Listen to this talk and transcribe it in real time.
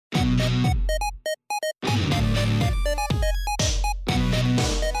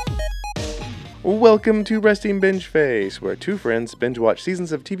Welcome to Resting Binge Face, where two friends binge watch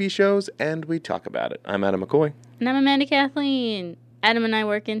seasons of TV shows and we talk about it. I'm Adam McCoy. And I'm Amanda Kathleen. Adam and I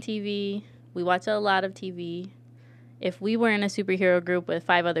work in TV. We watch a lot of TV. If we were in a superhero group with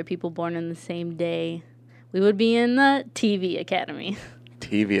 5 other people born in the same day, we would be in the TV Academy.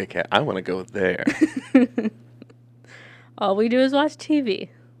 TV Academy. I want to go there. All we do is watch TV.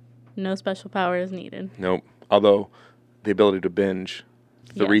 No special power is needed. Nope. Although the ability to binge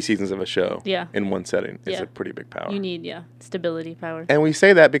 3 seasons of a show in one setting is a pretty big power. You need, stability power. And we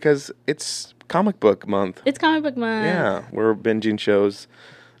say that because it's comic book month. It's comic book month. Yeah, we're binging shows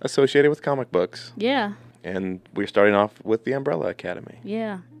associated with comic books. Yeah. And we're starting off with The Umbrella Academy.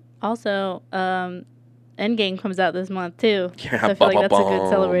 Yeah. Also, Endgame comes out this month, too. Yeah, so I feel like that's a good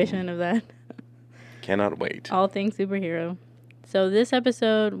celebration of that. Cannot wait. All things superhero. So this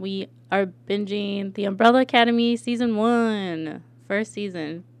episode, we are binging The Umbrella Academy Season 1. First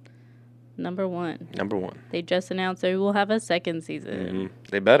season. Number 1. Number 1. They just announced they will have a second season. Mm-hmm.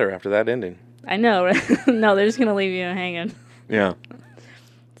 They better after that ending. I know, right? No, they're just going to leave you hanging. Yeah.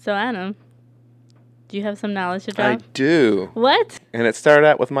 So, Adam, do you have some knowledge to drop? I do. What? And it started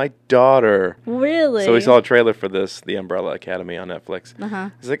out with my daughter. Really? So we saw a trailer for this, The Umbrella Academy on Netflix.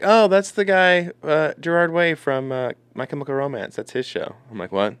 Uh-huh. It's like, oh, that's the guy, Gerard Way from My Chemical Romance. That's his show. I'm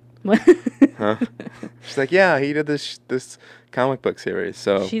like, what? What? Huh? She's like, yeah, he did this comic book series.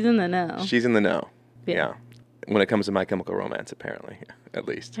 So she's in the know. She's in the know. Yeah. When it comes to My Chemical Romance, apparently, at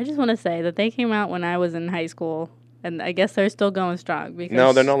least. I just want to say that they came out when I was in high school. And I guess they're still going strong because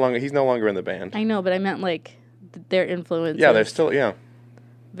no, they're no longer. He's no longer in the band. I know, but I meant like their influence. Yeah, they're still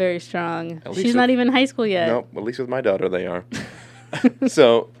very strong. At She's not even in high school yet. Nope, at least with my daughter they are.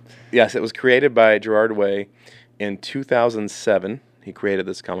 So, yes, it was created by Gerard Way in 2007. He created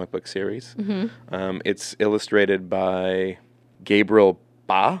this comic book series. Mm-hmm. It's illustrated by Gabriel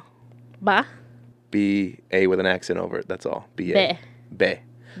Ba. Ba. B-A with an accent over it. That's all. B-A. Be.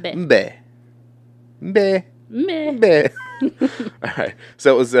 Be. Be. Be. Meh. Meh. All right.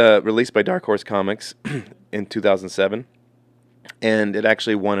 So it was released by Dark Horse Comics in 2007, and it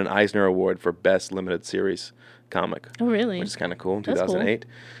actually won an Eisner Award for Best Limited Series Comic. Oh, really? Which is kind of cool in That's 2008.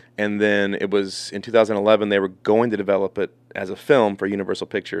 Cool. And then it was in 2011 they were going to develop it as a film for Universal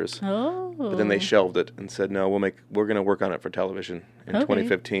Pictures. Oh. But then they shelved it and said, no, we're going to work on it for television in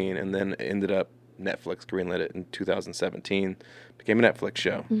 2015, and then it ended up Netflix greenlit it in 2017. Became a Netflix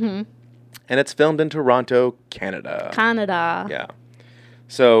show. Mm-hmm. And it's filmed in Toronto, Canada. Canada. Yeah.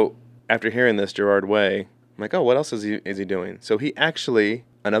 So after hearing this, Gerard Way, I'm like, oh, what else is he doing? So he actually,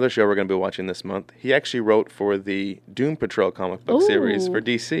 another show we're going to be watching this month, he actually wrote for the Doom Patrol comic book series for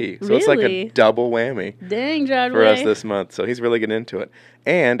DC. So it's like a double whammy. Dang, Gerard for Way. us this month. So he's really getting into it.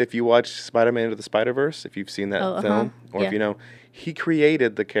 And if you watch Spider-Man Into the Spider-Verse, if you've seen that film, or if you know, he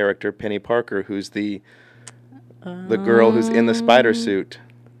created the character Penny Parker, who's the girl who's in the spider suit.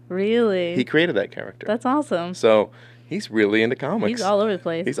 Really? He created that character. That's awesome. So he's really into comics. He's all over the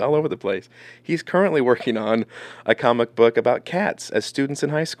place. He's all over the place. He's currently working on a comic book about cats as students in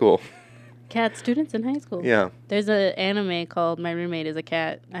high school. Cat students in high school? Yeah. There's an anime called My Roommate is a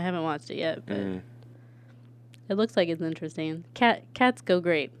Cat. I haven't watched it yet, but it looks like it's interesting. Cats go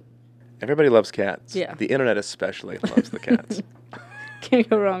great. Everybody loves cats. Yeah. The internet especially loves the cats. Can't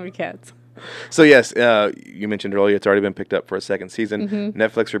go wrong with cats. So yes, you mentioned earlier it's already been picked up for a second season. Mm-hmm.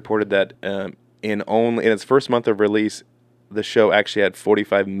 Netflix reported that in its first month of release, the show actually had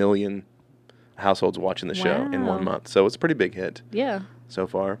 45 million households watching the show in 1 month. So it's a pretty big hit. Yeah. So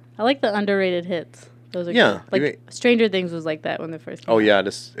far. I like the underrated hits. Those are good. Like Stranger Things was like that when they first came out. Yeah, it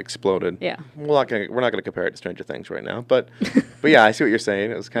just exploded. Yeah. We're not gonna compare it to Stranger Things right now, but yeah, I see what you're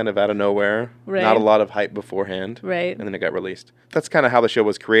saying. It was kind of out of nowhere. Right. Not a lot of hype beforehand. Right. And then it got released. That's kind of how the show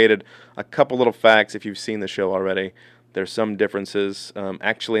was created. A couple little facts if you've seen the show already. There's some differences.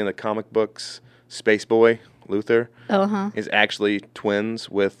 Actually in the comic books, Space Boy, Luther, is actually twins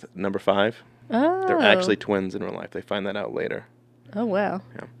with number 5. Oh. They're actually twins in real life. They find that out later. Oh, wow.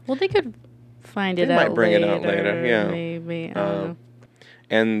 Yeah. Well, they could find it they out might bring later. it out later, yeah. Maybe. I don't know.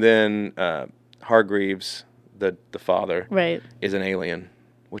 And then Hargreaves, the father, is an alien,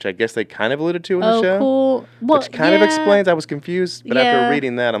 which I guess they kind of alluded to in the show. Oh, cool. Well, which kind of explains. I was confused, but after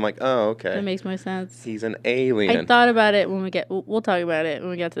reading that, I'm like, oh, okay. That makes more sense. He's an alien. I thought about it when we'll talk about it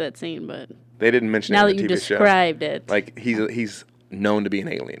when we get to that scene, but they didn't mention now it in that the you TV show. described it. Like he's known to be an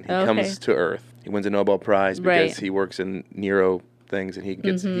alien. He comes to Earth. He wins a Nobel Prize because he works in neuro things, and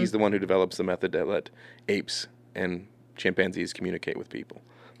he's the one who develops the method to let apes and chimpanzees communicate with people.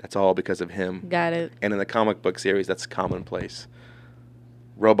 That's all because of him. Got it. And in the comic book series, that's commonplace.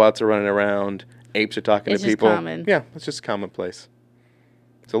 Robots are running around, apes are talking to people. It's just common. Yeah, it's just commonplace.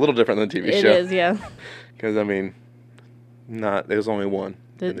 It's a little different than the TV show. It is, yeah. Because, I mean, there's only one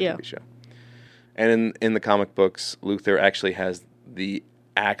in the TV show. And in the comic books, Luthor actually has the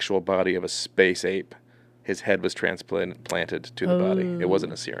actual body of a space ape. His head was transplanted to the body. It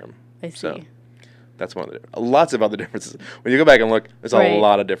wasn't a serum. I see. So that's one of the lots of other differences. When you go back and look, there's a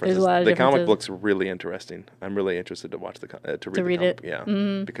lot of differences. There's a lot of differences. Comic book's really interesting. I'm really interested to watch to read it. Yeah,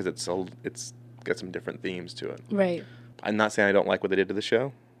 because it's got some different themes to it. Right. I'm not saying I don't like what they did to the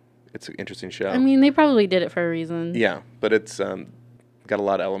show. It's an interesting show. I mean, they probably did it for a reason. Yeah, but it's got a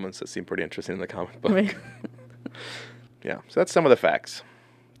lot of elements that seem pretty interesting in the comic book. Right. Yeah, so that's some of the facts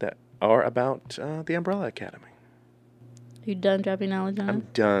that are about the Umbrella Academy. You done dropping knowledge on it? I'm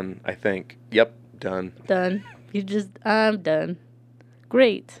done, I think. Yep, done. Done. I'm done.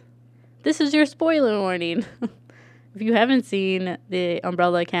 Great. This is your spoiler warning. If you haven't seen the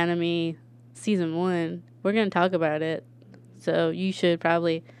Umbrella Academy Season 1, we're going to talk about it. So you should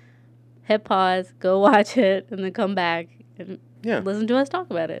probably hit pause, go watch it, and then come back and listen to us talk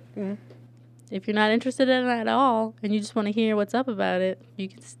about it. Mm-hmm. If you're not interested in it at all and you just want to hear what's up about it, you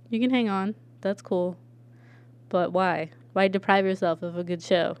can hang on. That's cool. But why? Why deprive yourself of a good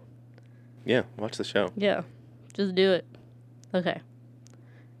show? Yeah, watch the show. Yeah, just do it. Okay.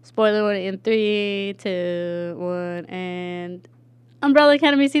 Spoiler warning in 3, 2, 1, and Umbrella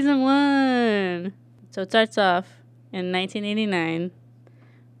Academy Season 1. So it starts off in 1989,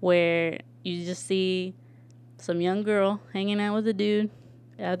 where you just see some young girl hanging out with a dude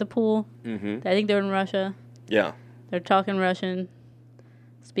at the pool. Mm-hmm. I think they're in Russia. Yeah. They're talking Russian.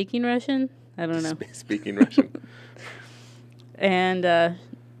 Speaking Russian? I don't know. Speaking Russian. And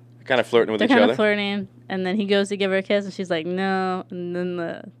kind of flirting with each other. They're kind of flirting, and then he goes to give her a kiss, and she's like, no. And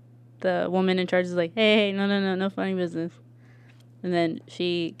then the woman in charge is like, hey, no funny business. And then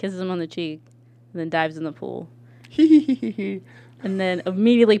she kisses him on the cheek, and then dives in the pool. And then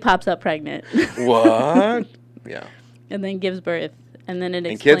immediately pops up pregnant. What? Yeah. And then gives birth. And then it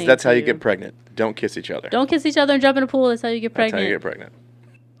explains. And kids, that's how you get pregnant. Don't kiss each other. Don't kiss each other and jump in a pool. That's how you get pregnant. That's how you get pregnant.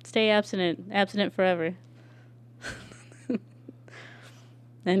 Stay abstinent. Abstinent forever.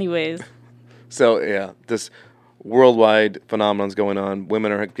 Anyways. So, yeah, this worldwide phenomenon's going on.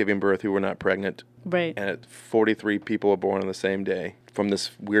 Women are giving birth who were not pregnant. Right. And 43 people were born on the same day from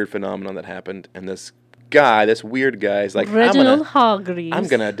this weird phenomenon that happened. And this weird guy is like, Reginald Hargreaves. I'm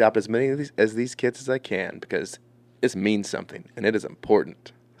going to adopt as many of these kids as I can because this means something and it is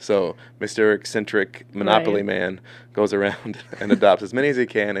important. So Mr. Eccentric Monopoly Man goes around and adopts as many as he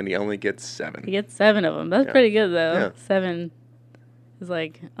can, and he only gets 7. He gets 7 of them. That's pretty good, though. Yeah. 7 is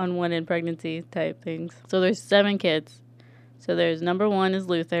like unwanted pregnancy type things. So there's 7 kids. So there's number 1 is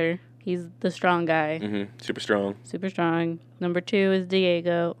Luthor. He's the strong guy. Mm-hmm. Super strong. Super strong. Number 2 is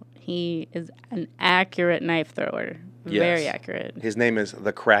Diego. He is an accurate knife thrower. Yes. Very accurate. His name is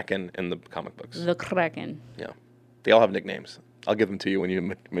the Kraken in the comic books. The Kraken. Yeah. They all have nicknames. I'll give them to you when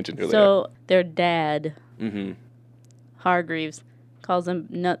you mention who they are. So their dad, Hargreaves, calls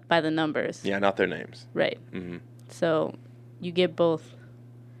them by the numbers. Yeah, not their names. Right. Mm-hmm. So you get both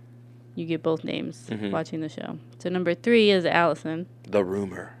names watching the show. So number 3 is Allison. The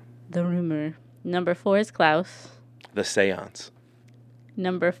Rumor. Number 4 is Klaus. The Seance.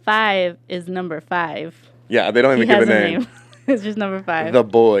 Number 5 is number 5. Yeah, they don't even give a name. It's just number 5. The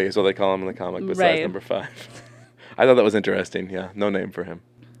Boy is what they call him in the comic besides number 5. I thought that was interesting. Yeah, no name for him.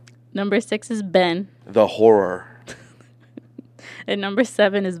 Number 6 is Ben. The Horror. And number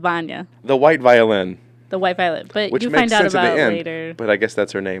 7 is Vanya. The White Violin. But which you find out about it later. But I guess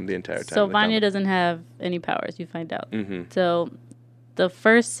that's her name the entire time. So Vanya doesn't have any powers, you find out. Mm-hmm. So the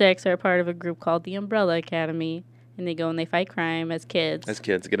first 6 are part of a group called the Umbrella Academy, and they go and they fight crime as kids.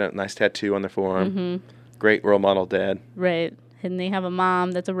 Get a nice tattoo on their forearm. Mm-hmm. Great role model dad. Right. And they have a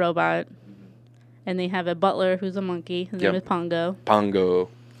mom that's a robot. And they have a butler who's a monkey. His name is Pongo. Pongo.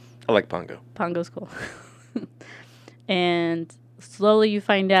 I like Pongo. Pongo's cool. And slowly you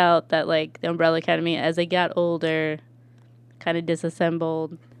find out that, like, the Umbrella Academy, as they got older, kind of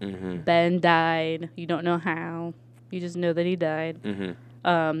disassembled. Mm-hmm. Ben died. You don't know how. You just know that he died.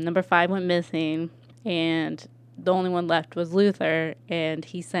 Mm-hmm. Number 5 went missing. And the only one left was Luthor. And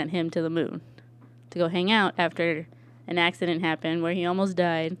he sent him to the moon to go hang out after an accident happened where he almost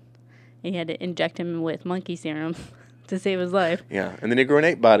died. And he had to inject him with monkey serum to save his life. Yeah, and then he grew an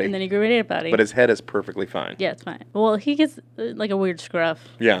ape body. But his head is perfectly fine. Yeah, it's fine. Well, he gets like a weird scruff.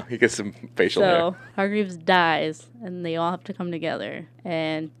 Yeah, he gets some facial hair. So Hargreaves dies, and they all have to come together.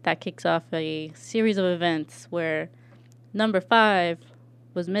 And that kicks off a series of events where number 5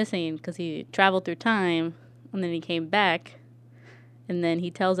 was missing because he traveled through time, and then he came back. And then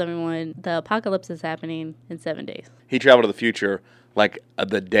he tells everyone the apocalypse is happening in 7 days. He traveled to the future like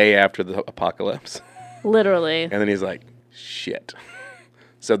the day after the apocalypse. Literally. And then he's like, shit.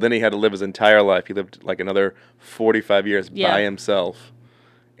 So then he had to live his entire life. He lived like another 45 years by himself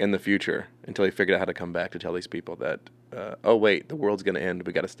in the future until he figured out how to come back to tell these people that, oh, wait, the world's going to end.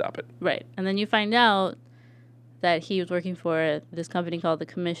 We got to stop it. Right. And then you find out that he was working for this company called the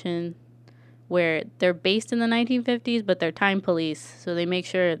Commission, where they're based in the 1950s, but they're time police. So they make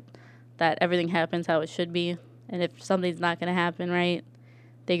sure that everything happens how it should be. And if something's not going to happen right,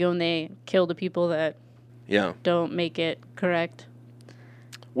 they go and they kill the people that don't make it correct.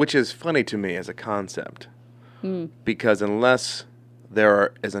 Which is funny to me as a concept. Because unless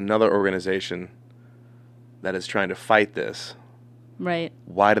there is another organization that is trying to fight this, right?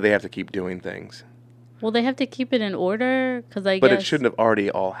 Why do they have to keep doing things? Well, they have to keep it in order, because I guess... But it shouldn't have already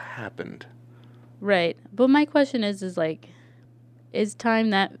all happened. Right. But my question is like, is time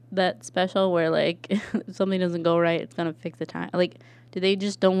that special where, like, if something doesn't go right, it's going to fix the time? Like, do they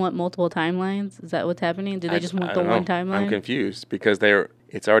just don't want multiple timelines? Is that what's happening? Do they just want the one timeline? I'm confused because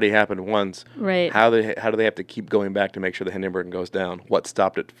it's already happened once. Right. How do they have to keep going back to make sure the Hindenburg goes down? What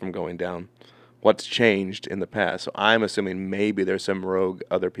stopped it from going down? What's changed in the past? So I'm assuming maybe there's some rogue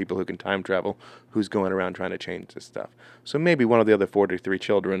other people who can time travel who's going around trying to change this stuff. So maybe one of the other 43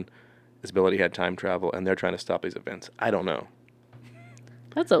 children, his ability had time travel, and they're trying to stop these events. I don't know.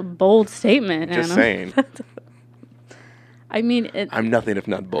 That's a bold statement, Just Anna. saying. I mean... I'm nothing if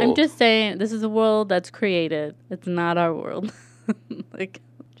not bold. I'm just saying, this is a world that's created. It's not our world. Like,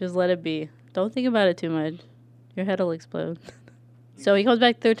 just let it be. Don't think about it too much. Your head will explode. So he comes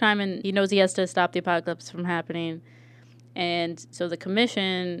back third time, and he knows he has to stop the apocalypse from happening. And so the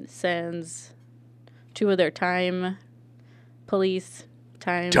Commission sends 2 of their time police,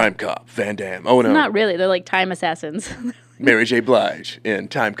 Time Cop, Van Damme. Oh, no. Not really. They're like time assassins. Mary J. Blige in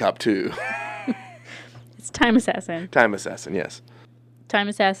Time Cop 2. It's Time Assassin. Time Assassin, yes. Time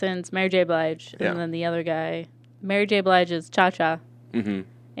Assassins, Mary J. Blige, and then the other guy. Mary J. Blige is Cha-Cha. Mm-hmm.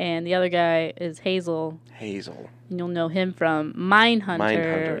 And the other guy is Hazel. You'll know him from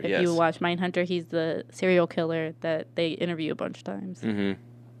Mindhunter. If you watch Mindhunter, he's the serial killer that they interview a bunch of times. Mm-hmm.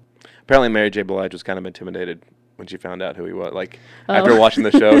 Apparently, Mary J. Blige was kind of intimidated when she found out who he was. Like, after watching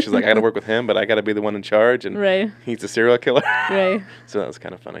the show, she's like, I got to work with him, but I got to be the one in charge. And he's the serial killer. Right. So that was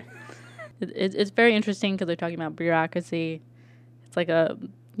kind of funny. It's very interesting because they're talking about bureaucracy. It's like a...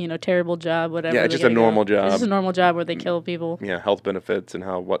 terrible job, whatever. Yeah, it's just a normal job. It's just a normal job where they kill people. Yeah, health benefits and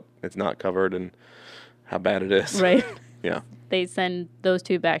what it's not covered and how bad it is. Right. Yeah. They send those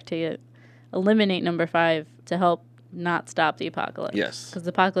 2 back to eliminate number 5 to help not stop the apocalypse. Yes. Because the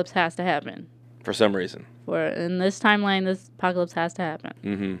apocalypse has to happen. For some reason. In this timeline, this apocalypse has to happen.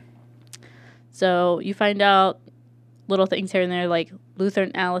 Mm-hmm. So you find out little things here and there, like Luther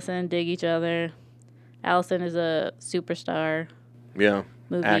and Allison dig each other. Allison is a superstar. Yeah.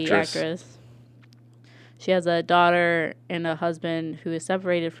 Movie actress. She has a daughter and a husband who is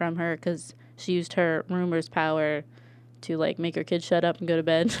separated from her because she used her rumor's power to like make her kids shut up and go to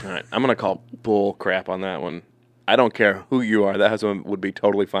bed. All right, I'm gonna call bull crap on that one. I don't care who you are. That husband would be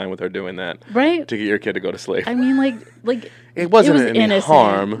totally fine with her doing that, right? To get your kid to go to sleep. I mean, like it wasn't any innocent,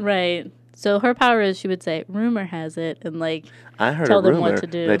 harm, right? So her power is she would say, "Rumor has it," and like I heard tell a them rumor what to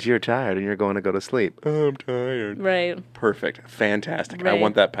do. that you're tired and you're going to go to sleep. Oh, I'm tired. Right. Perfect. Fantastic. Right. I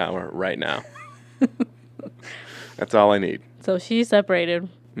want that power right now. That's all I need. So she's separated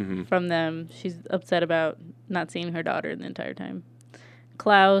from them. She's upset about not seeing her daughter the entire time.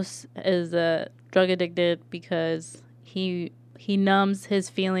 Klaus is drug addicted because he numbs his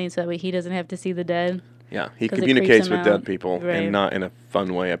feelings so that he doesn't have to see the dead. Yeah, he communicates with dead people, right. And not in a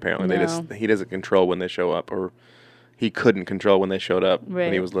fun way, apparently. No. He doesn't control when they show up, or he couldn't control when they showed up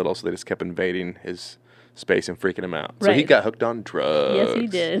when he was little, so they just kept invading his space and freaking him out. Right. So he got hooked on drugs. Yes, he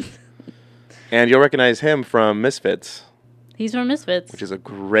did. And you'll recognize him from Misfits. He's from Misfits. Which is a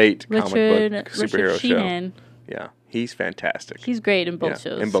great comic book superhero show. Yeah, he's fantastic. He's great in both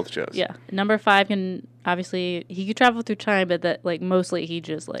shows. In both shows. Yeah. Number 5 can obviously he could travel through time, but that like mostly he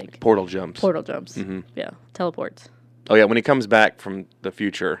just like portal jumps. Mm-hmm. Yeah, teleports. Oh yeah, when he comes back from the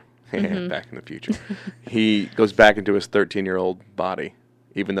future, back in the future, he goes back into his 13-year-old body,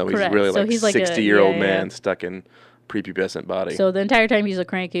 even though he's really so he's like 60-year-old man stuck in prepubescent body. So the entire time he's a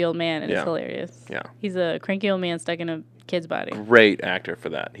cranky old man, and it's hilarious. Yeah, he's a cranky old man stuck in a kid's body. Great actor for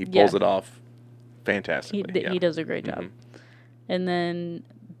that. He pulls it off. Fantastically. He does a great job. And then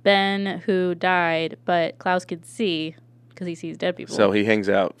Ben, who died, but Klaus could see because he sees dead people. So he hangs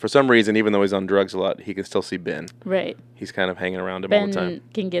out. For some reason, even though he's on drugs a lot, he can still see Ben. Right. He's kind of hanging around him all the time. Ben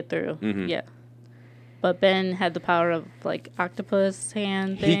can get through. Yeah. But Ben had the power of, like, octopus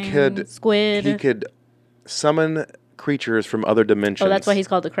hand thing, squid. He could summon creatures from other dimensions. Oh, that's why he's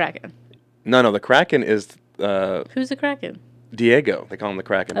called the Kraken. No, the Kraken is... Who's the Kraken? Diego. They call him the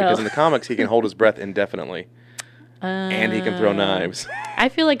Kraken. Because in the comics, he can hold his breath indefinitely. And he can throw knives. I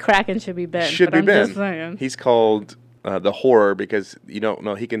feel like Kraken should be Ben. Just saying. He's called the Horror because you don't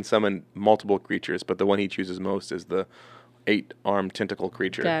know he can summon multiple creatures, but the one he chooses most is the 8-armed tentacle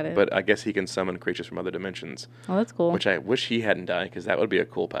creature. Got it. But I guess he can summon creatures from other dimensions. Oh, that's cool. Which I wish he hadn't died because that would be a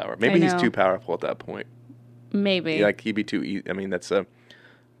cool power. Maybe he's too powerful at that point. Maybe. Like he'd be too easy. I mean, that's a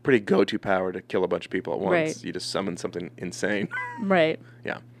pretty go-to power to kill a bunch of people at once. Right. You just summon something insane. Right.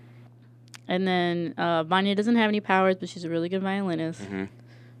 Yeah. And then Vanya doesn't have any powers, but she's a really good violinist. Mm-hmm.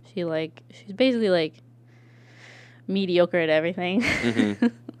 She's basically like mediocre at everything. Mm-hmm.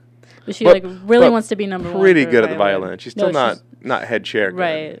 But she really wants to be number one. Pretty good at the violin. She's still not head chair good.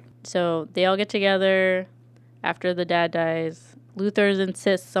 Right. So they all get together after the dad dies. Luther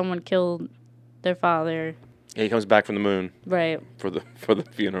insists someone killed their father. Yeah, he comes back from the moon. Right. For the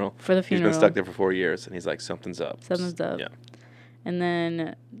funeral. For the funeral. He's been stuck there for 4 years, and he's like, something's up. Something's up. Yeah. And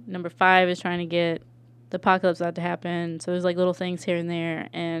then number 5 is trying to get the apocalypse not to happen. So there's like little things here and there.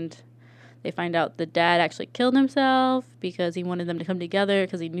 And they find out the dad actually killed himself because he wanted them to come together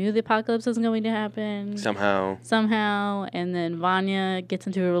because he knew the apocalypse was going to happen. Somehow. And then Vanya gets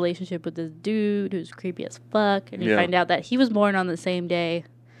into a relationship with this dude who's creepy as fuck. And you find out that he was born on the same day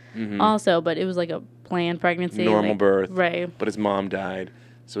also, but it was like a planned pregnancy. Normal birth. Right. But his mom died.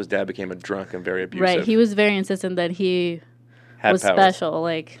 So his dad became a drunk and very abusive. Right. He was very insistent that he was powers. Special.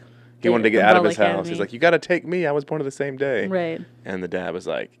 Like he wanted to get out of his house. He's like, you got to take me. I was born on the same day. Right. And the dad was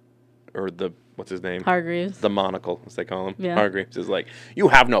like, what's his name? Hargreaves. The monocle, as they call him. Yeah. Hargreaves is like, you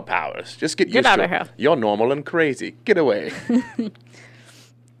have no powers. Just get used out to of here. You're normal and crazy. Get away.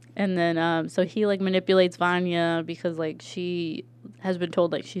 And then, so he like manipulates Vanya because like she has been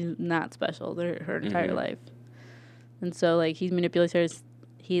told like she's not special her entire life, and so like he manipulates her.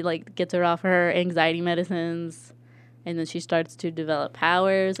 He like gets her off her anxiety medicines, and then she starts to develop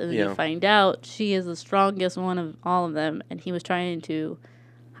powers, and then you find out she is the strongest one of all of them, and he was trying to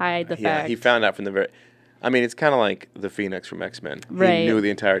hide the fact. Yeah, he found out from the very... I mean, it's kind of like the Phoenix from X-Men. Right. He knew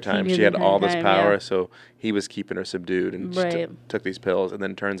the entire time she had all this power, so he was keeping her subdued and took these pills, and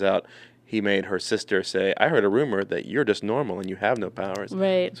then it turns out he made her sister say, I heard a rumor that you're just normal and you have no powers.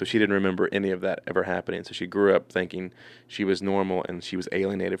 Right. So she didn't remember any of that ever happening, so she grew up thinking she was normal and she was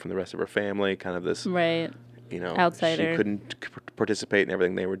alienated from the rest of her family, kind of this... Right. Outsider. She couldn't participate in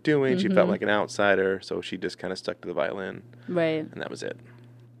everything they were doing. She felt like an outsider, so she just kind of stuck to the violin. Right. And that was it.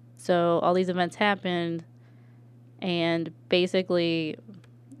 So all these events happened, and basically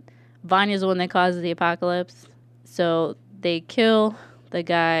Vanya's the one that causes the apocalypse. So they kill the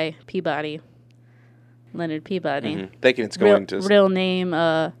guy Peabody, Leonard Peabody. Mm-hmm. Thinking it's going to... Real name,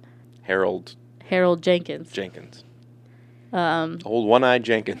 Harold Jenkins. Old One-Eyed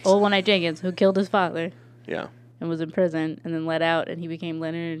Jenkins. Old One-Eyed Jenkins, who killed his father. Yeah. And was in prison and then let out, and he became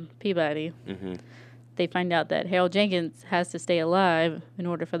Leonard Peabody. Mm-hmm. They find out that Harold Jenkins has to stay alive in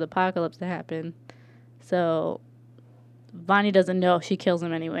order for the apocalypse to happen. So Vanya doesn't know. She kills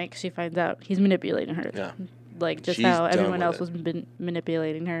him anyway because she finds out he's manipulating her. Yeah. Like just how everyone else was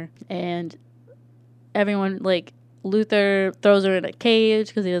manipulating her. And everyone, like, Luther throws her in a cage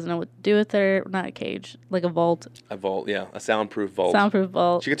because he doesn't know what to do with her. Not a cage, like a vault. A vault, yeah. A soundproof vault. Soundproof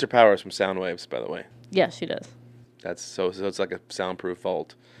vault. She gets her powers from sound waves, by the way. Yeah, she does. That's so it's like a soundproof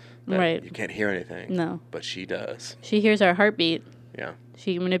vault. Right. You can't hear anything. No. But she does. She hears our heartbeat. Yeah.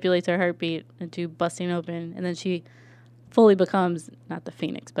 She manipulates her heartbeat into busting open, and then she fully becomes, not the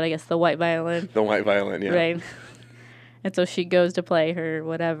Phoenix, but I guess the white violin. The white violin, yeah. Right. And so she goes to play her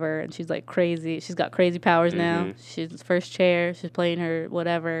whatever, and she's like crazy. She's got crazy powers now. She's first chair. She's playing her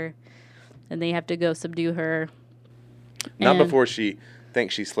whatever, and they have to go subdue her. Not before she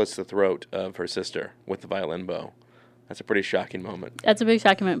thinks she slits the throat of her sister with the violin bow. That's a pretty shocking moment. That's a big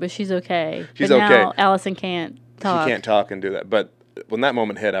shocking moment, but she's okay. She's okay. Now Allison can't talk. She can't talk and do that. But when that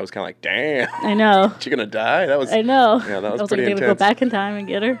moment hit, I was kind of like, damn. I know. She gonna die? That was. I know. Yeah, that was pretty intense. I was gonna go back in time and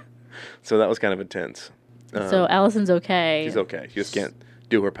get her. So that was kind of intense. So Allison's okay. She's okay. She just can't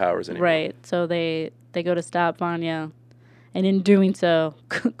do her powers anymore. Right. So they go to stop Vanya, and in doing so,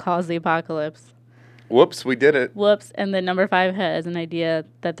 cause the apocalypse. Whoops, we did it. Whoops. And then number 5 has an idea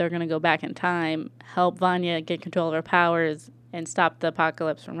that they're going to go back in time, help Vanya get control of her powers, and stop the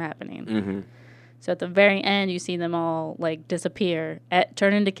apocalypse from happening. Mm-hmm. So at the very end, you see them all, like, disappear,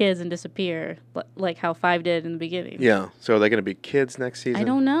 turn into kids and disappear, like how 5 did in the beginning. Yeah. So are they going to be kids next season? I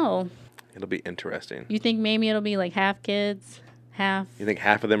don't know. It'll be interesting. You think maybe it'll be, like, half kids, half. You think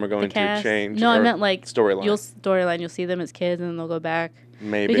half of them are going to change? No, I meant like storyline. You'll see them as kids and then they'll go back.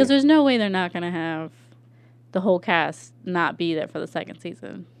 Maybe. Because there's no way they're not going to have the whole cast not be there for the second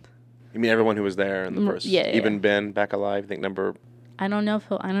season. You mean everyone who was there in the first? Yeah. Even Ben back alive? I think number... I don't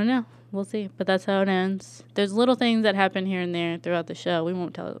know. We'll see. But that's how it ends. There's little things that happen here and there throughout the show. We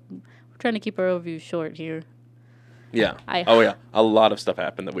won't tell. We're trying to keep our overview short here. Yeah. Yeah. A lot of stuff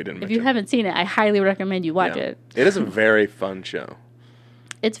happened that we didn't mention. If you haven't seen it, I highly recommend you watch it. It is a very fun show.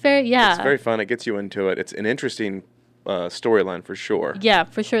 It's very fun. It gets you into it. It's an interesting storyline for sure. Yeah,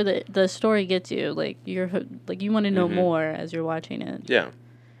 for sure. The story gets you. Like, you want to know more as you're watching it. Yeah.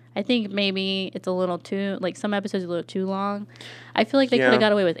 I think maybe it's a little too, like, some episodes are a little too long. I feel like they could have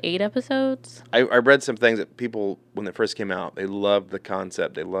got away with 8 episodes. I read some things that people, when it first came out, they loved the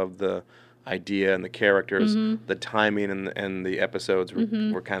concept. They loved the idea and the characters. The timing and the episodes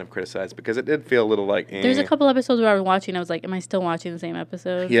were kind of criticized because it did feel a little like... There's a couple episodes where I was watching, I was like, am I still watching the same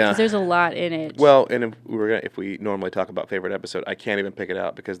episode? Yeah. Because there's a lot in it. Well, and if we normally talk about favorite episode, I can't even pick it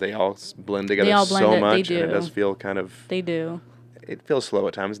out because they all blend together so much. And it does feel kind of... They do. It feels slow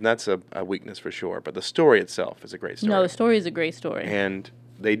at times, and that's a weakness for sure. But the story itself is a great story. No, the story is a great story. And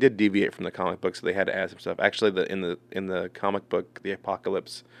they did deviate from the comic book, so they had to add some stuff. Actually, in the comic book, the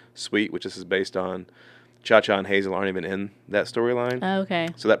Apocalypse Suite, which this is based on, Cha-Cha and Hazel aren't even in that storyline. Oh, okay.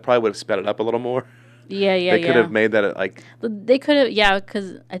 So that probably would have sped it up a little more. Yeah. They could have made that They could have,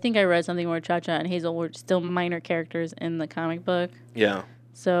 because I think I read something where Cha-Cha and Hazel were still minor characters in the comic book. Yeah.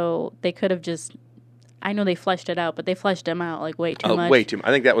 So they could have just... I know they fleshed it out, but they fleshed them out like way too much. Way too much. I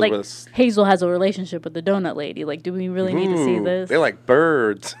think that was like Hazel has a relationship with the donut lady. Like, do we really need to see this? They like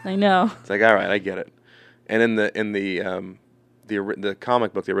birds. I know. It's like, all right, I get it. And in the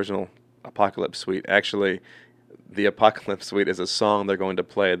comic book, the original Apocalypse Suite, actually, the Apocalypse Suite is a song they're going to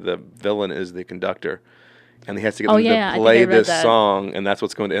play. The villain is the conductor, and he has to get them to play this song, and that's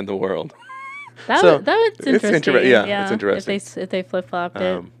what's going to end the world. That was interesting. It's interesting. If they flip flopped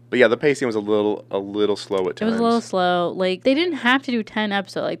it. But yeah, the pacing was a little slow at times. It was a little slow. Like, they didn't have to do 10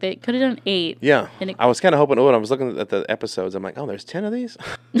 episodes. Like, they could have done 8. Yeah. I was kind of hoping, when I was looking at the episodes, I'm like, oh, there's 10 of these?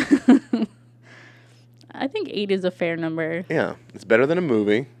 I think 8 is a fair number. Yeah. It's better than a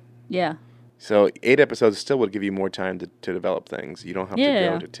movie. Yeah. So 8 episodes still would give you more time to develop things. You don't have to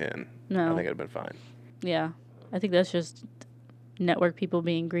go to 10. No. I think it would have been fine. Yeah. I think that's just network people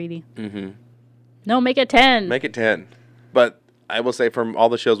being greedy. Mm-hmm. No, make it 10. Make it 10. But I will say, from all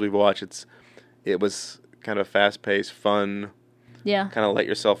the shows we've watched, it was kind of fast-paced, fun. Yeah. Kind of let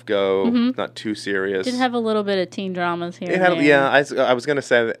yourself go, not too serious. Did have a little bit of teen dramas here. Yeah, I was going to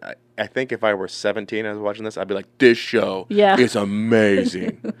say that I think if I were 17 and I was watching this, I'd be like, this show is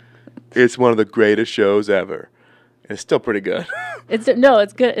amazing. It's one of the greatest shows ever. And it's still pretty good. It's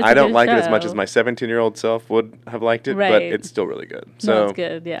good. I don't like it as much as my 17-year-old self would have liked it, but it's still really good. So it's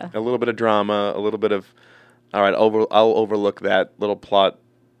good, yeah. A little bit of drama, a little bit of... All right, I'll overlook that little plot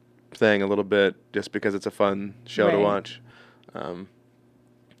thing a little bit just because it's a fun show to watch. But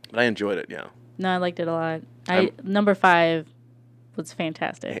I enjoyed it, yeah. No, I liked it a lot. Number 5 was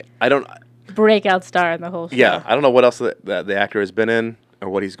fantastic. Breakout star in the whole show. Yeah, I don't know what else the actor has been in or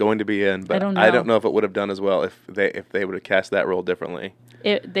what he's going to be in, but I don't know if it would have done as well if they would have cast that role differently.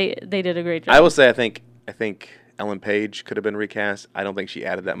 They did a great job. I will say I think Ellen Page could have been recast. I don't think she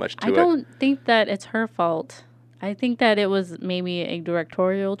added that much to it. I don't think that it's her fault. I think that it was maybe a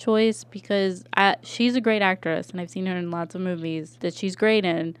directorial choice because she's a great actress, and I've seen her in lots of movies that she's great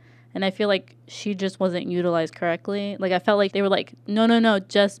in, and I feel like she just wasn't utilized correctly. Like, I felt like they were like, no,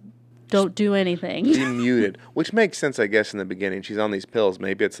 just don't do anything. Be muted, which makes sense, I guess, in the beginning. She's on these pills.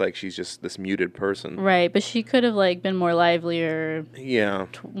 Maybe it's like she's just this muted person. Right, but she could have, like, been more livelier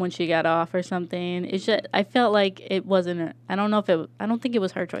when she got off or something. It's just, I felt like it wasn't, I don't think it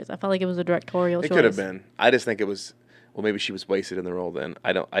was her choice. I felt like it was a directorial choice. It could have been. I just think it was, well, maybe she was wasted in the role then.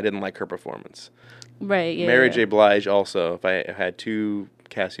 I didn't like her performance. Right, yeah. Mary J. Blige also, if I had 2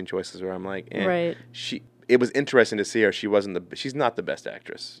 casting choices where I'm like, right. It was interesting to see her. She's not the best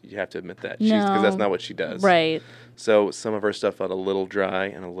actress. You have to admit that. Because that's not what she does. Right. So some of her stuff felt a little dry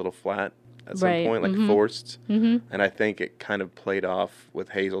and a little flat at some point, like forced. Mm-hmm. And I think it kind of played off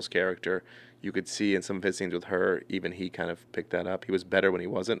with Hazel's character. You could see in some of his scenes with her, even he kind of picked that up. He was better when he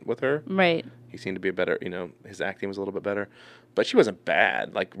wasn't with her. Right. He seemed to be his acting was a little bit better. But she wasn't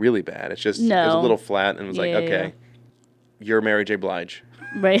bad, like really bad. It's just, it was a little flat and it was okay, you're Mary J. Blige.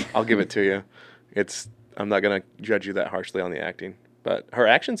 Right. I'll give it to you. I'm not going to judge you that harshly on the acting. But her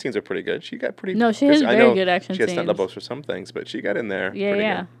action scenes are pretty good. She got pretty... No, she has very good action scenes. She has stunt doubles for some things, but she got in there pretty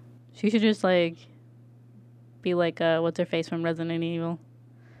good. She should just, like, be like, what's-her-face from Resident Evil?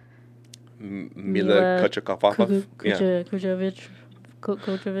 Mila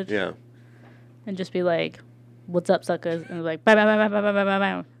Kukovic. Yeah. And just be like, "What's up, suckers?" And like, "Bye, bye, bye, bye, bye, bye, bye,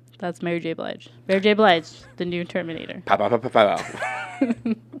 bye." That's Mary J. Blige. Mary J. Blige, the new Terminator. Pow, pow, pow, pow, pow.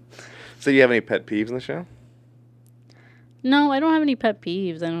 So, do you have any pet peeves in the show? No, I don't have any pet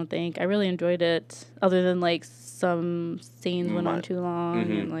peeves. I don't think. I really enjoyed it. Other than like some scenes went on too long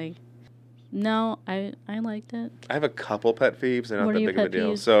and like. No, I liked it. I have a couple pet peeves. They're not that big of a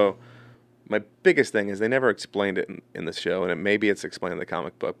deal. So, my biggest thing is they never explained it in the show, and maybe it's explained in the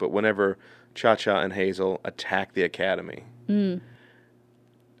comic book, but whenever Cha-Cha and Hazel attack the Academy,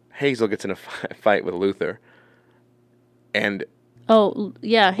 Hazel gets in a fight with Luther, and... Oh,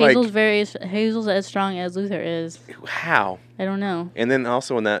 yeah, Hazel's as strong as Luther is. How? I don't know. And then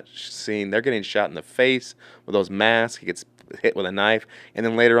also in that scene, they're getting shot in the face with those masks. He gets hit with a knife, and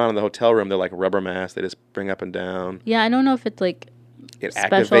then later on in the hotel room, they're like rubber masks. They just bring up and down. Yeah, I don't know if it's like it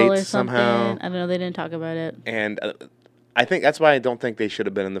special activates or something. somehow. I don't know. They didn't talk about it. And I think that's why I don't think they should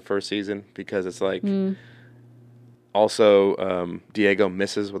have been in the first season, because it's like also Diego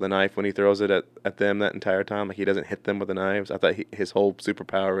misses with a knife when he throws it at them that entire time. Like he doesn't hit them with the knives. I thought his whole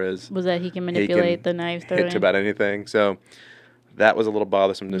superpower was that he can manipulate the knife throwing. Hit to about anything. So that was a little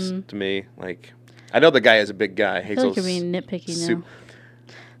bothersome to me. Like I know the guy is a big guy. I feel like you're being nitpicky now.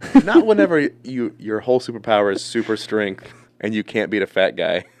 Not whenever your whole superpower is super strength and you can't beat a fat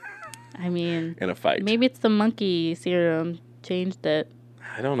guy. I mean, in a fight. Maybe it's the monkey serum changed it.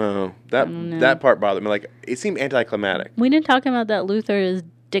 I don't know. That part bothered me. Like it seemed anticlimactic. We didn't talk about that. Luther is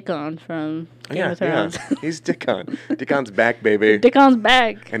Dickon from Game of Thrones. Yeah, he's Dickon. Dickon's back, baby. Dickon's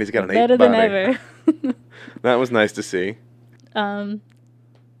back. And he's got an better than ever. That was nice to see.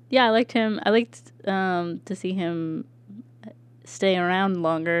 Yeah, I liked him. I liked to see him stay around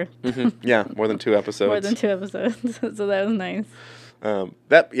longer. Yeah, more than 2 episodes. More than 2 episodes. So that was nice.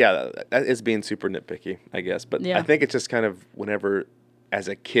 That is being super nitpicky, I guess. But I think it's just kind of whenever, as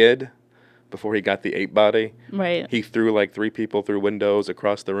a kid, before he got the ape body, right? He threw like 3 people through windows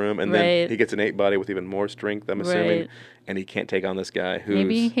across the room, and then he gets an ape body with even more strength, I'm assuming, and he can't take on this guy who's...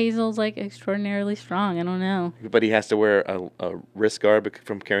 Maybe Hazel's like extraordinarily strong, I don't know. But he has to wear a wrist guard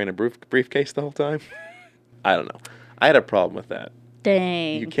from carrying a briefcase the whole time? I don't know. I had a problem with that.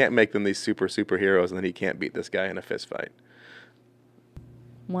 Dang. You can't make them these superheroes, and then he can't beat this guy in a fist fight.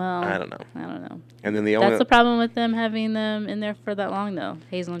 Well, I don't know. And then that's the problem with them having them in there for that long, though.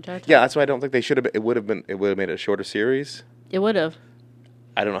 Hazel and Cha-Cha. Yeah, that's why I don't think they should have. It would have made it a shorter series. It would have.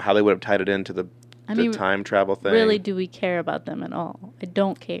 I don't know how they would have tied it into the time travel thing. Really, do we care about them at all? I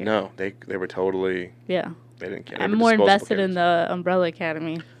don't care. No, they were totally. Yeah. They didn't care. I'm more invested in the Umbrella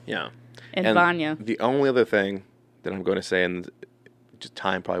Academy. Yeah. And Vanya. The only other thing that I'm going to say, and just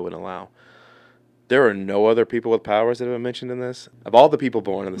time probably wouldn't allow. There are no other people with powers that have been mentioned in this. Of all the people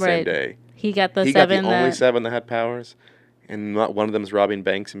born on the same day, he got the only 7 that had powers, and not one of them is robbing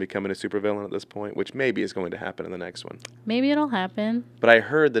banks and becoming a supervillain at this point, which maybe is going to happen in the next one. Maybe it'll happen. But I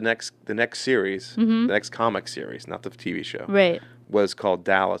heard the next series, the next comic series, not the TV show, was called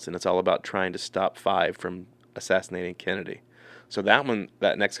Dallas, and it's all about trying to stop 5 from assassinating Kennedy. So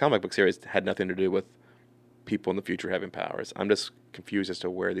that next comic book series had nothing to do with people in the future having powers. I'm just confused as to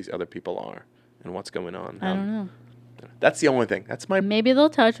where these other people are and what's going on. I don't know. That's the only thing. Maybe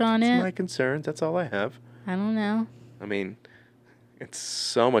they'll touch on it. That's my concerns. That's all I have. I don't know. I mean, it's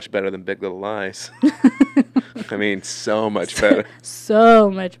so much better than Big Little Lies. I mean, so much better.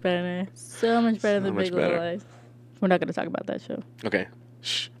 So much better. So much better than Big Little Lies. We're not going to talk about that show. Okay.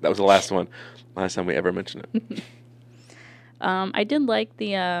 Shh. That was the last one. Last time we ever mentioned it. I did like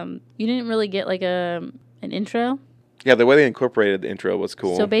the... you didn't really get like an intro. Yeah, the way they incorporated the intro was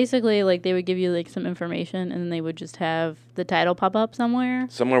cool. So basically, like, they would give you, like, some information, and then they would just have the title pop up somewhere.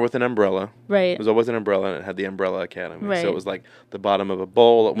 Somewhere with an umbrella. Right. It was always an umbrella, and it had the Umbrella Academy. Right. So it was, like, the bottom of a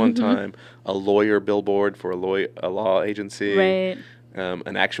bowl at one time, a lawyer billboard for a law agency. Right.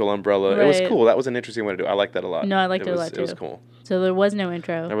 An actual umbrella. Right. It was cool. That was an interesting way to do it. I liked that a lot. No, I liked it a lot, too. It was cool. So there was no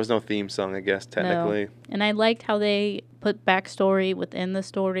intro. There was no theme song, I guess, technically. No. And I liked how they put backstory within the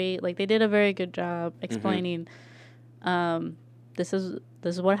story. Like, they did a very good job explaining... This is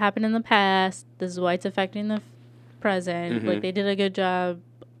what happened in the past. This is why it's affecting the present. Like, they did a good job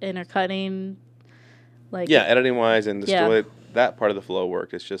intercutting. Like, yeah, editing wise, and the story, that part of the flow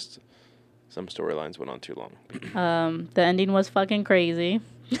worked. It's just some storylines went on too long. The ending was fucking crazy.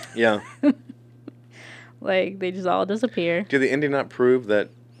 Yeah. Like, they just all disappear. Did the ending not prove that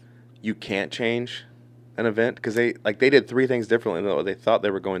you can't change an event? Because they did 3 things differently than what they thought they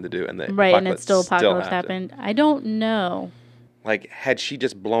were going to do, and and it's still apocalypse happened. I don't know. Like, had she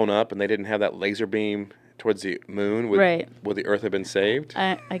just blown up and they didn't have that laser beam towards the moon, would the Earth have been saved?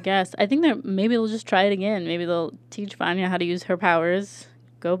 I guess. I think that maybe they'll just try it again. Maybe they'll teach Vanya how to use her powers,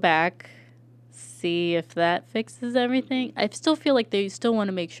 go back, see if that fixes everything. I still feel like they still want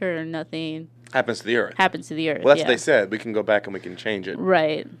to make sure nothing happens to the Earth. Well, that's what they said. We can go back and we can change it.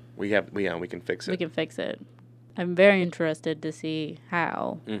 Right. We can fix it. We can fix it. I'm very interested to see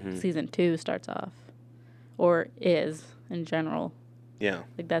how season 2 starts off, or is in general. Yeah.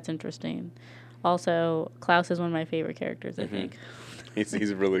 Like, that's interesting. Also, Klaus is one of my favorite characters, I think.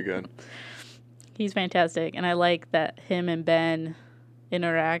 He's really good. He's fantastic, and I like that him and Ben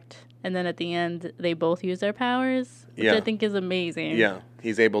interact, and then at the end, they both use their powers, which I think is amazing. Yeah,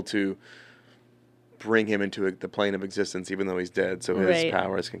 he's able to bring him into the plane of existence, even though he's dead, so his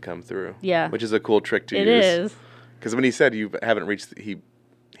powers can come through. Yeah. Which is a cool trick to use. It is. Because when he said you haven't reached,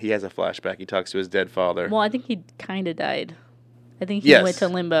 he has a flashback. He talks to his dead father. Well, I think he kind of died. I think he went to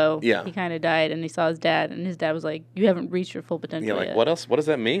limbo. Yeah. He kind of died, and he saw his dad, and his dad was like, you haven't reached your full potential yet. What else? What does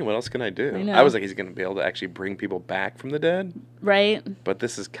that mean? What else can I do? I was like, he's going to be able to actually bring people back from the dead? Right. But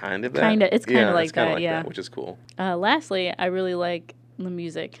this is kind of that. It's kind of like that, which is cool. Lastly, I really like the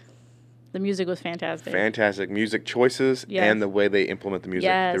music. The music was fantastic. Fantastic music choices and the way they implement the music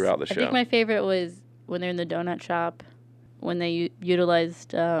throughout the show. I think my favorite was when they're in the donut shop, when they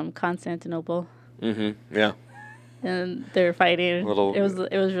utilized Constantinople. Mm-hmm. Yeah. And they're fighting. It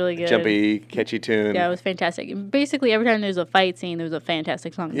was really good. Jumpy, catchy tune. Yeah, it was fantastic. Basically, every time there's a fight scene, there's a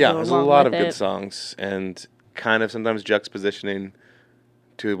fantastic song. Yeah, there's a lot of good songs, and kind of sometimes juxtapositioning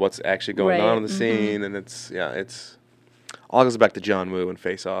to what's actually going on in the scene, and it's all goes back to John Woo and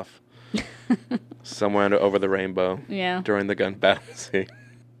Face Off. Somewhere over the rainbow. Yeah. During the gun battle scene.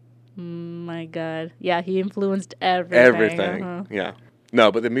 My God. Yeah, he influenced everything. Uh-huh. Yeah.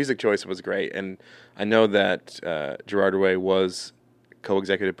 No, but the music choice was great, and I know that Gerard Way was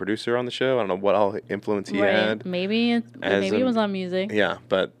co-executive producer on the show. I don't know what all influence he had. Maybe it was on music. Yeah,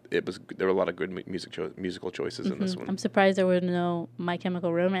 but there were a lot of good musical choices in this one. I'm surprised there was no My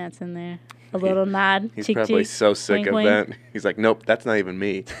Chemical Romance in there. A little nod. He's probably so sick of that. He's like, nope, that's not even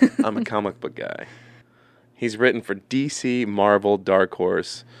me. I'm a comic book guy. He's written for DC, Marvel, Dark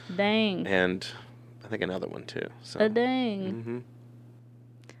Horse. Dang. And I think another one too. So. Dang. Mm-hmm.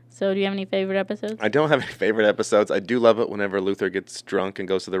 So do you have any favorite episodes? I don't have any favorite episodes. I do love it whenever Luther gets drunk and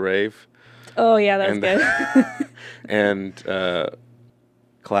goes to the rave. Oh, yeah, that was good. And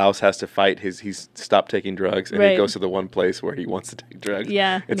Klaus has to fight he's stopped taking drugs, and he goes to the one place where he wants to take drugs.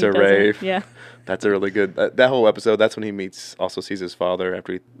 Yeah. It's a rave. Yeah. That's a really good, that whole episode, that's when he also sees his father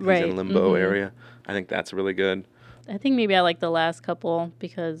after he's in limbo area. I think that's really good. I think maybe I like the last couple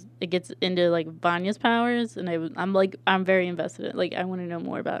because it gets into like Vanya's powers, and I'm very invested in it. Like, I want to know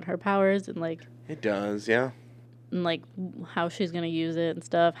more about her powers and like. It does, yeah. And like how she's gonna use it and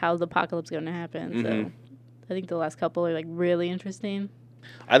stuff. How the apocalypse is gonna happen. Mm-hmm. So, I think the last couple are like really interesting.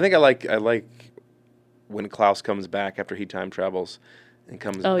 I think I like when Klaus comes back after he time travels and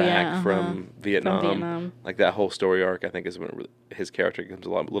comes back from Vietnam. Like that whole story arc, I think, is when his character becomes a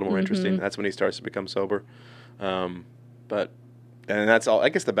little more interesting. That's when he starts to become sober. But and that's all. I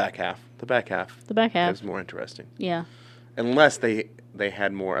guess the back half. The back half is more interesting. Yeah. Unless they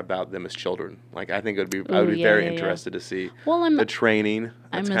had more about them as children. Like, I think I would be very interested to see the training.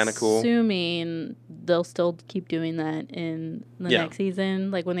 That's kind of cool. I'm assuming they'll still keep doing that in the next season.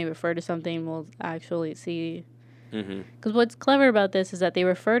 Like, when they refer to something, we'll actually see. Because what's clever about this is that they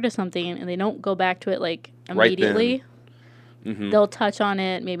refer to something and they don't go back to it like immediately. Right. They'll touch on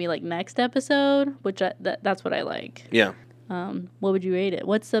it maybe like next episode, which that's what I like. Yeah. What would you rate it?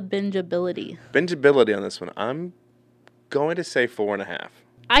 What's the bingeability? Bingeability on this one, I'm going to say 4.5.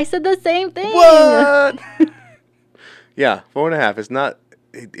 I said the same thing. What? Yeah, 4.5. It's not.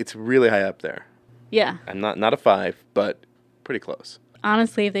 It's really high up there. Yeah. I'm not a 5, but pretty close.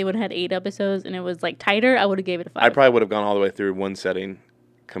 Honestly, if they would have had 8 episodes and it was like tighter, I would have gave it a 5. I probably would have gone all the way through one setting,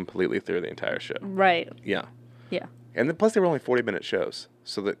 completely through the entire show. Right. Yeah. Yeah. And then plus they were only 40-minute shows,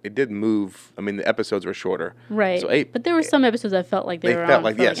 so that it did move. I mean, the episodes were shorter. Right. So but there were some episodes that felt like they were on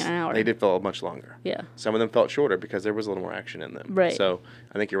for like an hour. They did feel much longer. Yeah. Some of them felt shorter because there was a little more action in them. Right. So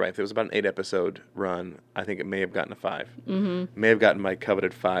I think you're right. If it was about an 8-episode run, I think it may have gotten a 5. May have gotten my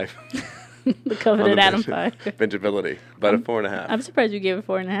coveted 5. The coveted Adam 5. Bingeability, but a 4.5. I'm surprised you gave it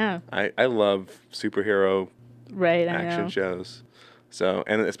 4.5. I love superhero action shows. So,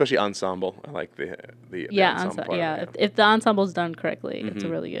 and especially ensemble. I like the ensemble part. Yeah, if the ensemble's done correctly, it's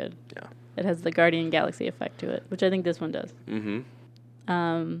really good. Yeah. It has the Guardian Galaxy effect to it, which I think this one does.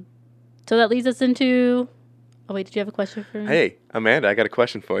 So that leads us into... Oh, wait, did you have a question for me? Hey, Amanda, I got a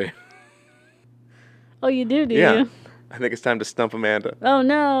question for you. Oh, you do you? I think it's time to stump Amanda. Oh,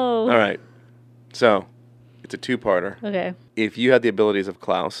 no. All right. So, It's a two-parter. Okay. If you had the abilities of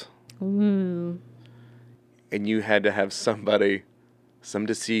Klaus, Ooh. and you had to have somebody, some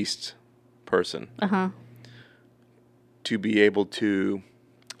deceased person, to be able to,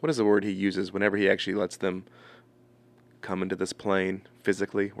 what is the word he uses whenever he actually lets them come into this plane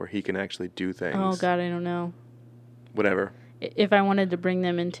physically, where he can actually do things? Oh God, I don't know. Whatever. If I wanted to bring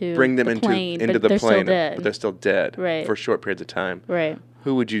them into the plane, but they're still dead, right? For short periods of time, right?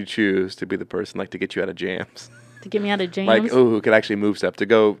 Who would you choose to be the person, like, to get you out of jams? To get me out of jams? Like, who could actually move stuff? To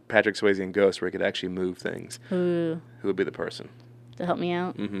go Patrick Swayze in Ghost, where he could actually move things. Ooh. Who would be the person? To help me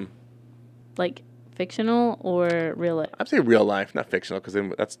out? Mm-hmm. Like, fictional or real life? I'd say real life, not fictional, because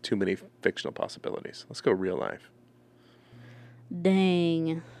then that's too many fictional possibilities. Let's go real life.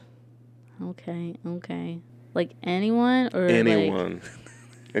 Dang. Okay. Like, anyone? Or anyone.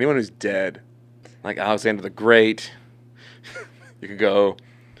 Anyone who's dead. Like Alexander the Great. You could go,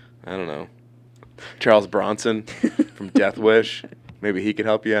 I don't know, Charles Bronson from Death Wish. Maybe he could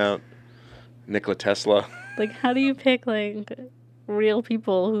help you out. Nikola Tesla. Like, how do you pick, like, real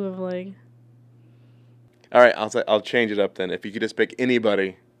people who have, like... All right, I'll change it up then. If you could just pick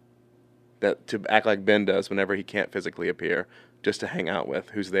anybody that to act like Ben does whenever he can't physically appear, just to hang out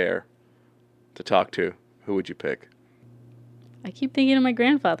with, who's there to talk to, who would you pick? I keep thinking of my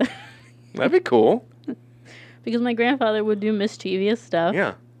grandfather. That'd be cool. Because my grandfather would do mischievous stuff.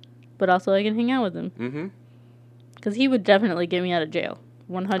 Yeah. But also I can hang out with him. Mm-hmm. Because he would definitely get me out of jail.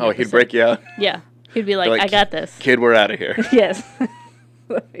 100%. Oh, he'd break you out? Yeah. He'd be like, I got this. Kid, we're out of here. Yes.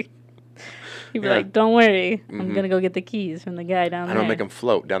 He'd be like, don't worry. I'm going to go get the keys from the guy down there. I don't make him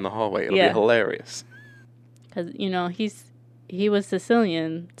float down the hallway. It'll be hilarious. Because, you know, he was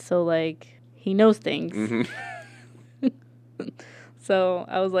Sicilian, so, like, he knows things. Mm-hmm. So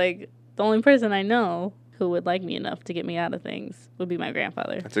I was like, the only person I know who would like me enough to get me out of things would be my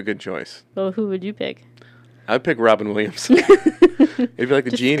grandfather. That's a good choice. So who would you pick? I'd pick Robin Williams. It'd be like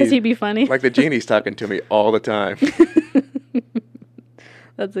the genie. Because he'd be funny. Like the genie's talking to me all the time.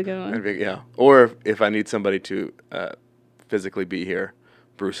 That's a good one. Yeah. Or if I need somebody to physically be here,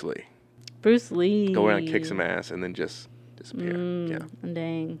 Bruce Lee. Bruce Lee. Go around and kick some ass and then just disappear. Yeah.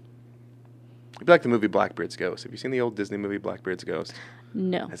 Dang. It'd be like the movie Blackbeard's Ghost. Have you seen the old Disney movie Blackbeard's Ghost?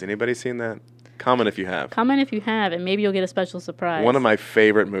 No. Has anybody seen that? Comment if you have. Comment if you have, and maybe you'll get a special surprise. One of my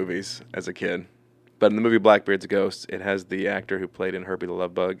favorite movies as a kid. But in the movie Blackbeard's Ghost, it has the actor who played in Herbie the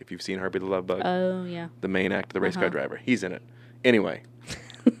Love Bug. If you've seen Herbie the Love Bug. Oh, yeah. The main actor, the race car driver. He's in it. Anyway.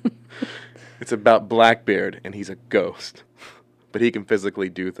 It's about Blackbeard, and he's a ghost. But he can physically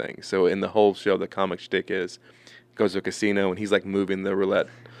do things. So in the whole show, the comic shtick is, goes to a casino, and he's like moving the roulette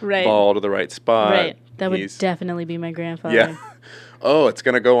ball to the right spot. Right. That would definitely be my grandfather. Yeah. Oh, it's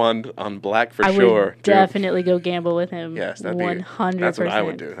going to go on black for sure. I would definitely go gamble with him. Yes, that'd 100%. That's what I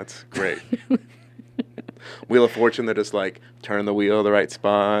would do. That's great. Wheel of Fortune, they're just like, turn the wheel to the right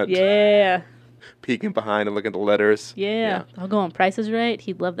spot. Yeah. Peeking behind and looking at the letters. Yeah. I'll go on Price is Right.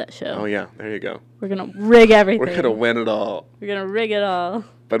 He'd love that show. Oh, yeah. There you go. We're going to rig everything. We're going to win it all. We're going to rig it all.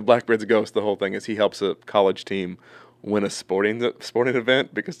 But Blackbeard's Ghost, the whole thing is he helps a college team win a sporting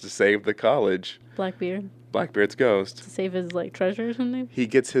event because to save the college. Blackbeard's Ghost. To save his, like, treasure or something? He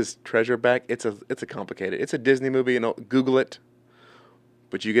gets his treasure back. It's a complicated. It's a Disney movie, you know. Google it.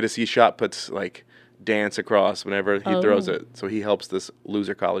 But you get to see shot puts, like, dance across whenever he throws it. So he helps this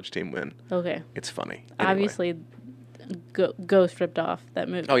loser college team win. Okay. It's funny. Anyway. Obviously, Ghost ripped off that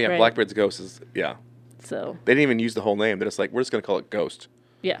movie. Oh, yeah. Right? Blackbeard's Ghost is, yeah. So. They didn't even use the whole name. They're just like, we're just going to call it Ghost.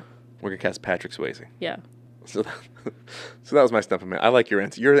 Yeah. We're going to cast Patrick Swayze. Yeah. So that was my stuff. I like your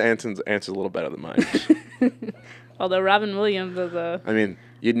answer. Your answer's a little better than mine. Although Robin Williams is I mean,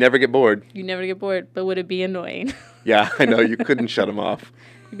 you'd never get bored. You never get bored, but would it be annoying? Yeah, I know. You couldn't shut him off.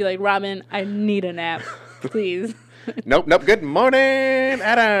 You'd be like, Robin, I need a nap. Please. Nope. Good morning,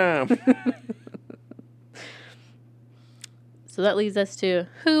 Adam. So that leads us to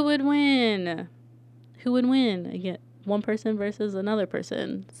who would win? Who would win? Again, one person versus another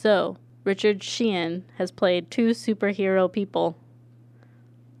person. So Richard Sheehan has played two superhero people.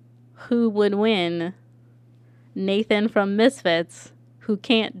 Who would win? Nathan from Misfits, who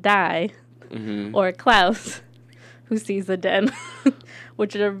can't die, or Klaus, who sees the dead,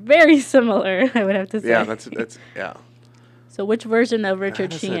 which are very similar, I would have to say. Yeah, that's yeah. So which version of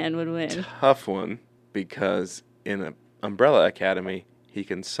Richard Sheehan would win? Tough one, because in an Umbrella Academy, he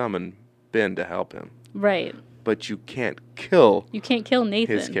can summon Ben to help him. Right. But you can't kill. You can't kill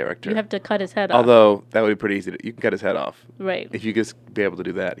Nathan. His character. You have to cut his head off. Although that would be pretty easy. You can cut his head off. Right. If you just be able to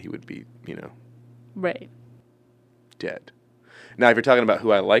do that, he would be, right. Dead. Now, if you're talking about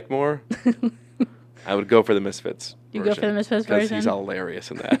who I like more, I would go for the Misfits. You go for the Misfits version? Because he's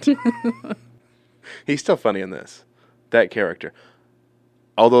hilarious in that. He's still funny in this. That character.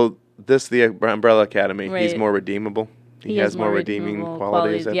 Although the Umbrella Academy, he's more redeemable. He has more redeeming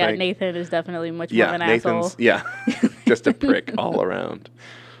qualities, I think. Nathan is definitely much more of an asshole. Yeah, just a prick all around.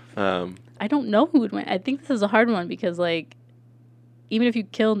 I don't know who would win. I think this is a hard one because, like, even if you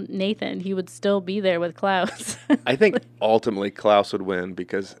killed Nathan, he would still be there with Klaus. I think ultimately Klaus would win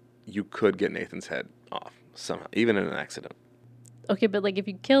because you could get Nathan's head off somehow, even in an accident. Okay, but, like, if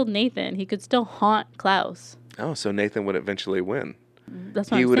you killed Nathan, he could still haunt Klaus. Oh, so Nathan would eventually win.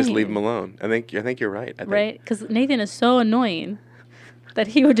 That's what he I'm would saying. just leave him alone. I think you're right. Right? Because Nathan is so annoying that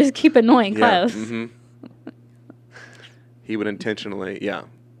he would just keep annoying Klaus. He would intentionally,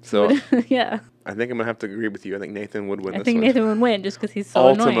 So yeah. I think I'm gonna have to agree with you. I think Nathan would win. I think Nathan would win just because he's so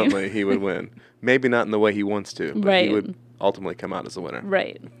annoying. annoying. Ultimately, he would win. Maybe not in the way he wants to, but he would ultimately come out as the winner.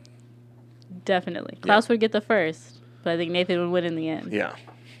 Right. Definitely. Klaus would get the first, but I think Nathan would win in the end. Yeah.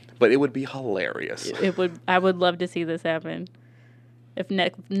 But it would be hilarious. It would. I would love to see this happen. If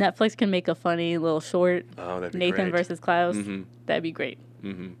Netflix can make a funny little short, that'd be Nathan great. versus Klaus, that'd be great.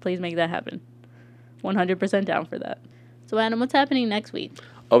 Please make that happen. 100% down for that. So, Adam, what's happening next week?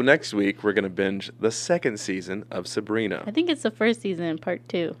 Oh, next week we're going to binge the second season of Sabrina. I think it's the first season in part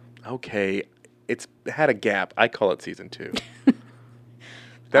 2. Okay. It's had a gap. I call it season 2.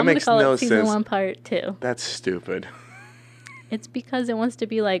 That makes no sense. Season 1, part 2. That's stupid. It's because it wants to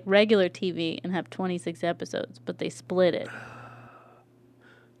be like regular TV and have 26 episodes, but they split it.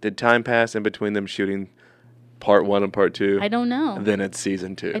 Did time pass in between them shooting part 1 and part 2? I don't know. Then it's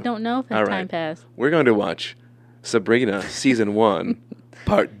season 2. I don't know if time passed. We're going to watch Sabrina season 1,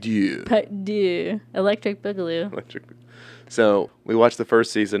 part 2. Part 2. Electric Boogaloo. So we watched the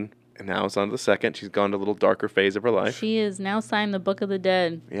first season, and now it's on to the second. She's gone to a little darker phase of her life. She is now signed the Book of the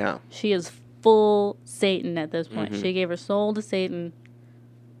Dead. Yeah. She is full Satan at this point. She gave her soul to Satan,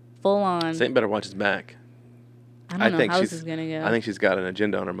 full on. Satan better watch his back. I don't know how this is going to go. I think she's got an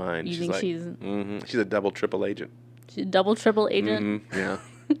agenda on her mind. You she's think like, she's... She's a double, triple agent. She's a double, triple agent? Yeah.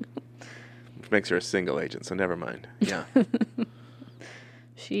 Which makes her a single agent, so never mind. Yeah.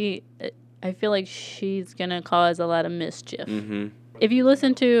 I feel like she's going to cause a lot of mischief. If you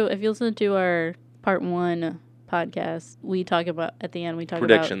listen to our part 1 podcast, we talk about, at the end, we talk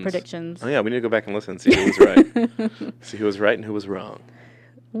about predictions. Oh, yeah, we need to go back and listen and see who was right. See who was right and who was wrong.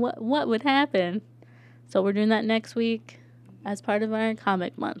 What would happen? So we're doing that next week as part of our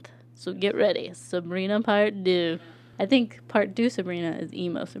comic month. So get ready. Sabrina part 2. I think part 2 Sabrina is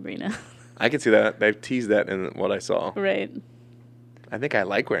emo Sabrina. I can see that. They've teased that in what I saw. Right. I think I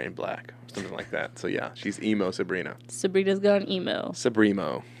like wearing black. Something like that. So yeah, she's emo Sabrina. Sabrina's gone emo.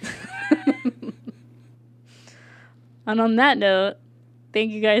 Sabrimo. And on that note,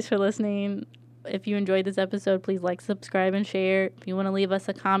 thank you guys for listening. If you enjoyed this episode, please like, subscribe, and share. If you want to leave us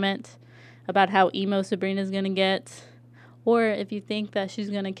a comment about how emo Sabrina's going to get, or if you think that she's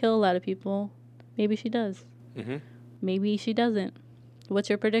going to kill a lot of people, maybe she does. Maybe she doesn't. What's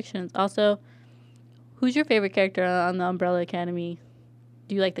your predictions? Also, who's your favorite character on the Umbrella Academy?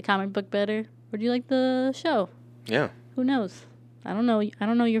 Do you like the comic book better, or do you like the show? Yeah. Who knows? I don't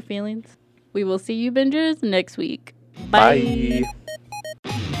know your feelings. We will see you bingers next week. Bye.